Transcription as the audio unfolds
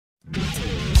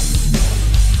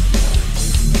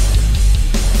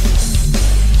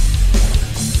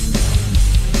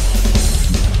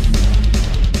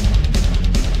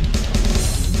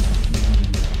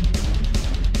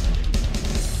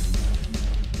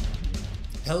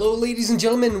Hello ladies and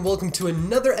gentlemen, and welcome to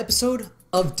another episode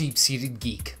of Deep-Seeded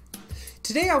Geek.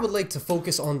 Today I would like to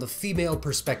focus on the female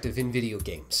perspective in video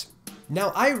games.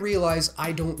 Now I realize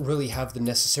I don't really have the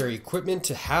necessary equipment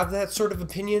to have that sort of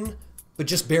opinion, but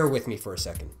just bear with me for a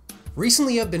second.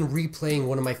 Recently I've been replaying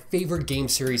one of my favorite game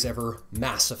series ever,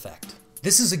 Mass Effect.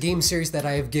 This is a game series that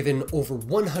I have given over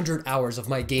 100 hours of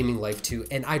my gaming life to,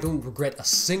 and I don't regret a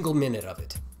single minute of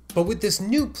it. But with this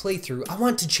new playthrough, I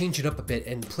want to change it up a bit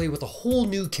and play with a whole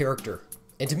new character.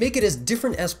 And to make it as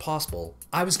different as possible,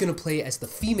 I was going to play as the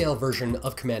female version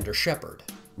of Commander Shepard.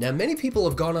 Now many people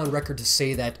have gone on record to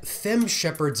say that Femme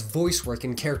Shepard's voice work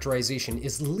and characterization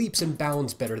is leaps and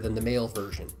bounds better than the male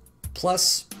version.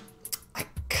 Plus, I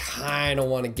kinda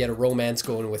want to get a romance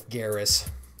going with Garrus.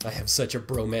 I have such a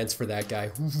bromance for that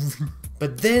guy.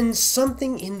 But then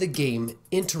something in the game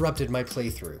interrupted my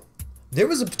playthrough. There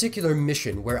was a particular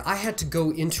mission where I had to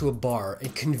go into a bar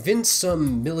and convince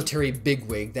some military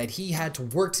bigwig that he had to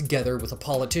work together with a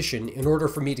politician in order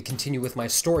for me to continue with my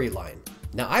storyline.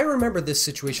 Now I remember this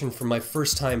situation from my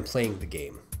first time playing the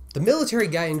game. The military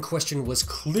guy in question was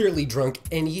clearly drunk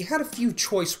and he had a few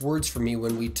choice words for me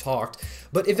when we talked,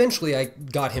 but eventually I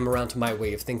got him around to my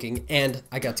way of thinking and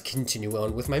I got to continue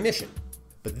on with my mission.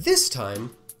 But this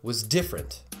time was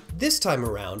different. This time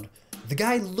around, the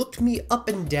guy looked me up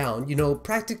and down,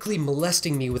 practically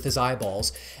molesting me with his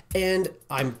eyeballs, and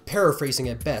I'm paraphrasing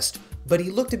at best, but he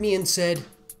looked at me and said,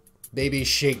 "Baby,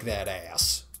 shake that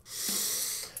ass."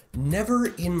 Never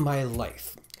in my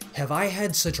life have I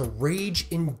had such a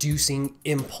rage-inducing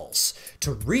impulse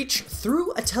to reach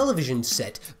through a television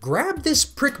set, grab this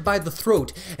prick by the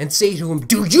throat, and say to him,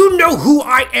 "Do you know who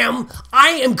I am?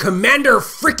 I am Commander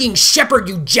freaking Shepard,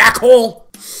 you jackhole!"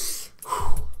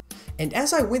 And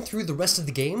as I went through the rest of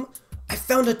the game, I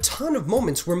found a ton of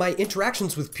moments where my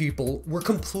interactions with people were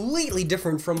completely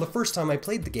different from the first time I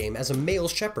played the game as a male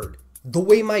Shepard. The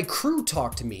way my crew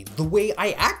talked to me, the way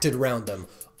I acted around them,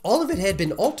 all of it had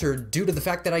been altered due to the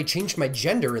fact that I changed my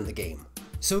gender in the game.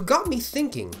 So it got me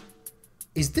thinking,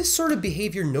 is this sort of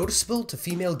behavior noticeable to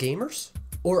female gamers?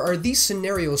 Or are these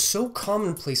scenarios so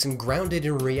commonplace and grounded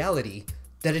in reality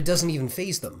that it doesn't even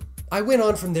faze them? I went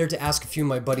on from there to ask a few of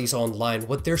my buddies online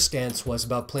what their stance was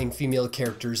about playing female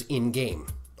characters in-game.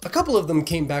 A couple of them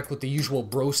came back with the usual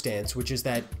bro stance, which is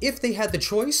that if they had the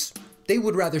choice, they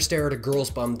would rather stare at a girl's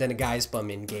bum than a guy's bum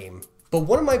in-game. But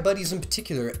one of my buddies in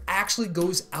particular actually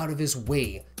goes out of his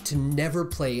way to never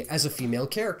play as a female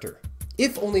character.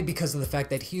 If only because of the fact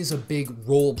that he is a big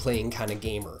role-playing kind of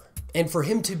gamer. And for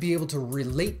him to be able to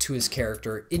relate to his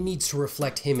character, it needs to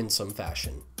reflect him in some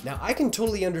fashion. Now, I can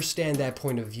totally understand that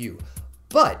point of view,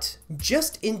 but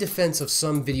just in defense of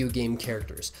some video game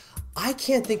characters, I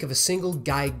can't think of a single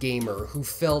guy gamer who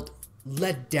felt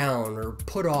let down or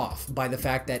put off by the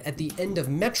fact that at the end of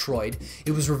Metroid,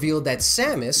 it was revealed that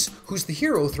Samus, who's the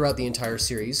hero throughout the entire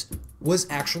series, was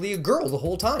actually a girl the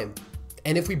whole time.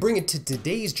 And if we bring it to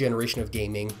today's generation of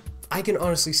gaming, I can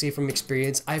honestly say from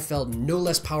experience, I felt no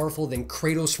less powerful than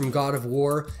Kratos from God of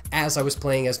War as I was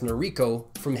playing as Noriko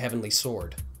from Heavenly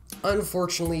Sword.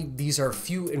 Unfortunately, these are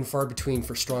few and far between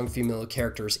for strong female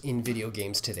characters in video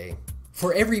games today.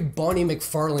 For every Bonnie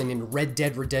McFarlane in Red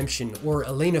Dead Redemption or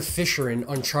Elena Fisher in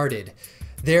Uncharted,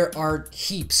 there are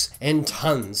heaps and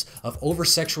tons of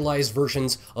over-sexualized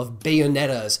versions of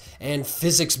Bayonettas and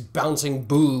physics-bouncing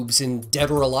boobs in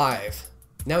Dead or Alive.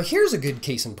 Now here's a good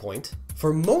case in point.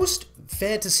 For most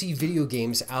fantasy video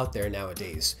games out there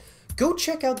nowadays, go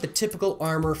check out the typical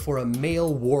armor for a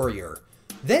male warrior.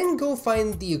 Then go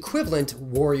find the equivalent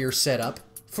warrior setup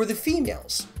for the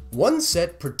females. One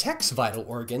set protects vital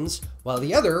organs, while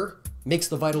the other makes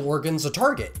the vital organs a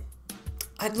target.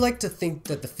 I'd like to think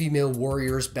that the female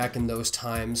warriors back in those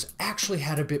times actually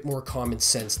had a bit more common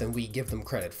sense than we give them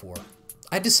credit for.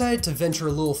 I decided to venture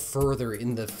a little further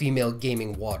in the female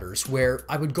gaming waters, where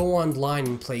I would go online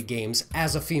and play games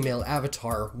as a female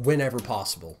avatar whenever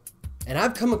possible. And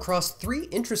I've come across 3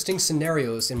 interesting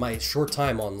scenarios in my short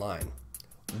time online.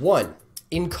 1.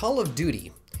 In Call of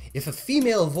Duty, if a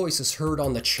female voice is heard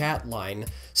on the chat line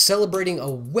celebrating a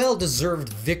well-deserved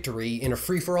victory in a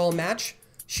free-for-all match,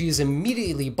 she is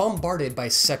immediately bombarded by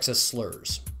sexist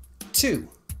slurs. 2.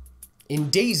 In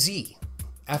DayZ,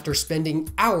 after spending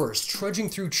hours trudging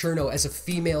through Cherno as a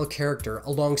female character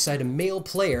alongside a male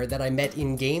player that I met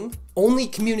in-game, only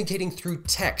communicating through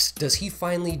text does he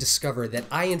finally discover that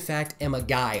I in fact am a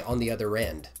guy on the other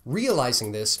end.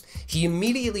 Realizing this, he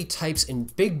immediately types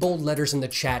in big bold letters in the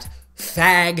chat,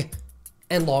 "Fag,"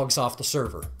 and logs off the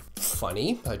server.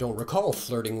 Funny, I don't recall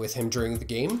flirting with him during the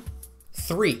game.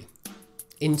 3.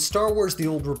 In Star Wars: The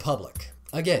Old Republic,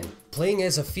 again, playing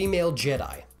as a female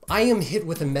Jedi, I am hit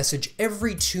with a message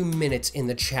every 2 minutes in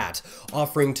the chat,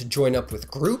 offering to join up with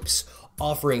groups,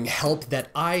 offering help that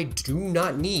I do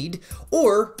not need,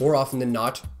 or, more often than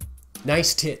not,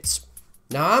 nice tits.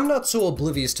 Now, I'm not so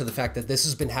oblivious to the fact that this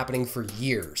has been happening for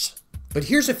years. But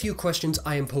here's a few questions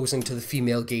I am posing to the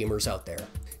female gamers out there.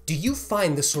 Do you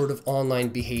find this sort of online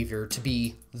behavior to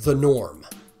be the norm?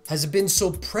 Has it been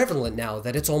so prevalent now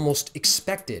that it's almost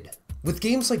expected? With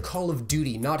games like Call of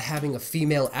Duty not having a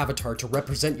female avatar to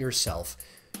represent yourself,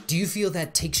 do you feel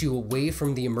that takes you away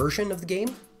from the immersion of the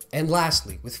game? And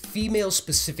lastly, with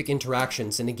female-specific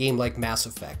interactions in a game like Mass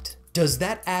Effect, does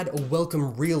that add a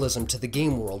welcome realism to the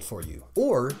game world for you?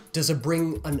 Or does it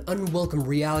bring an unwelcome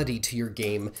reality to your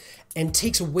game and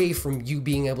takes away from you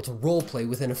being able to roleplay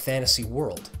within a fantasy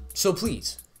world? So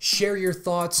please, share your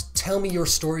thoughts, tell me your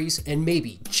stories, and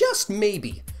maybe, just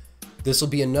maybe, this will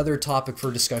be another topic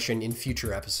for discussion in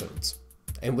future episodes.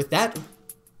 And with that,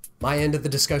 my end of the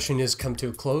discussion has come to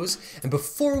a close, and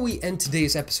before we end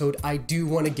today's episode, I do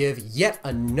want to give yet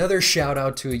another shout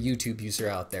out to a YouTube user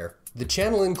out there. The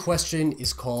channel in question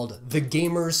is called The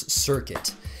Gamers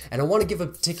Circuit, and I want to give a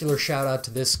particular shout out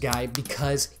to this guy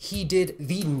because he did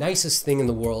the nicest thing in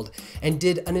the world and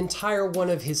did an entire one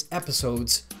of his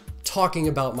episodes talking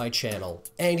about my channel,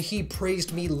 and he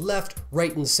praised me left,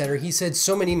 right, and center. He said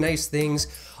so many nice things,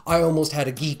 I almost had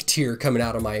a geek tear coming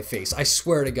out of my face. I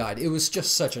swear to God, it was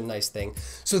just such a nice thing.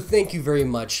 So thank you very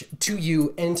much to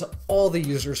you and to all the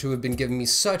users who have been giving me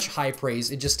such high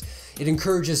praise. It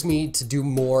encourages me to do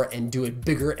more and do it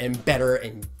bigger and better,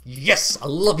 and yes, I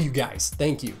love you guys.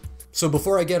 Thank you. So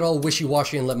before I get all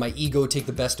wishy-washy and let my ego take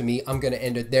the best of me, I'm going to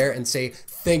end it there and say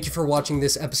thank you for watching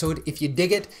this episode. If you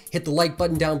dig it, hit the like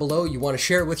button down below. You want to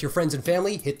share it with your friends and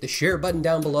family, hit the share button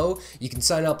down below. You can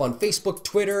sign up on Facebook,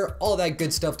 Twitter, all that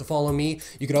good stuff to follow me.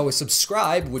 You can always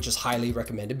subscribe, which is highly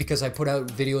recommended because I put out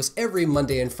videos every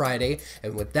Monday and Friday.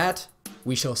 And with that,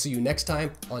 we shall see you next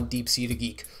time on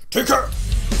DeepSeededGeek. Take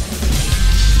care!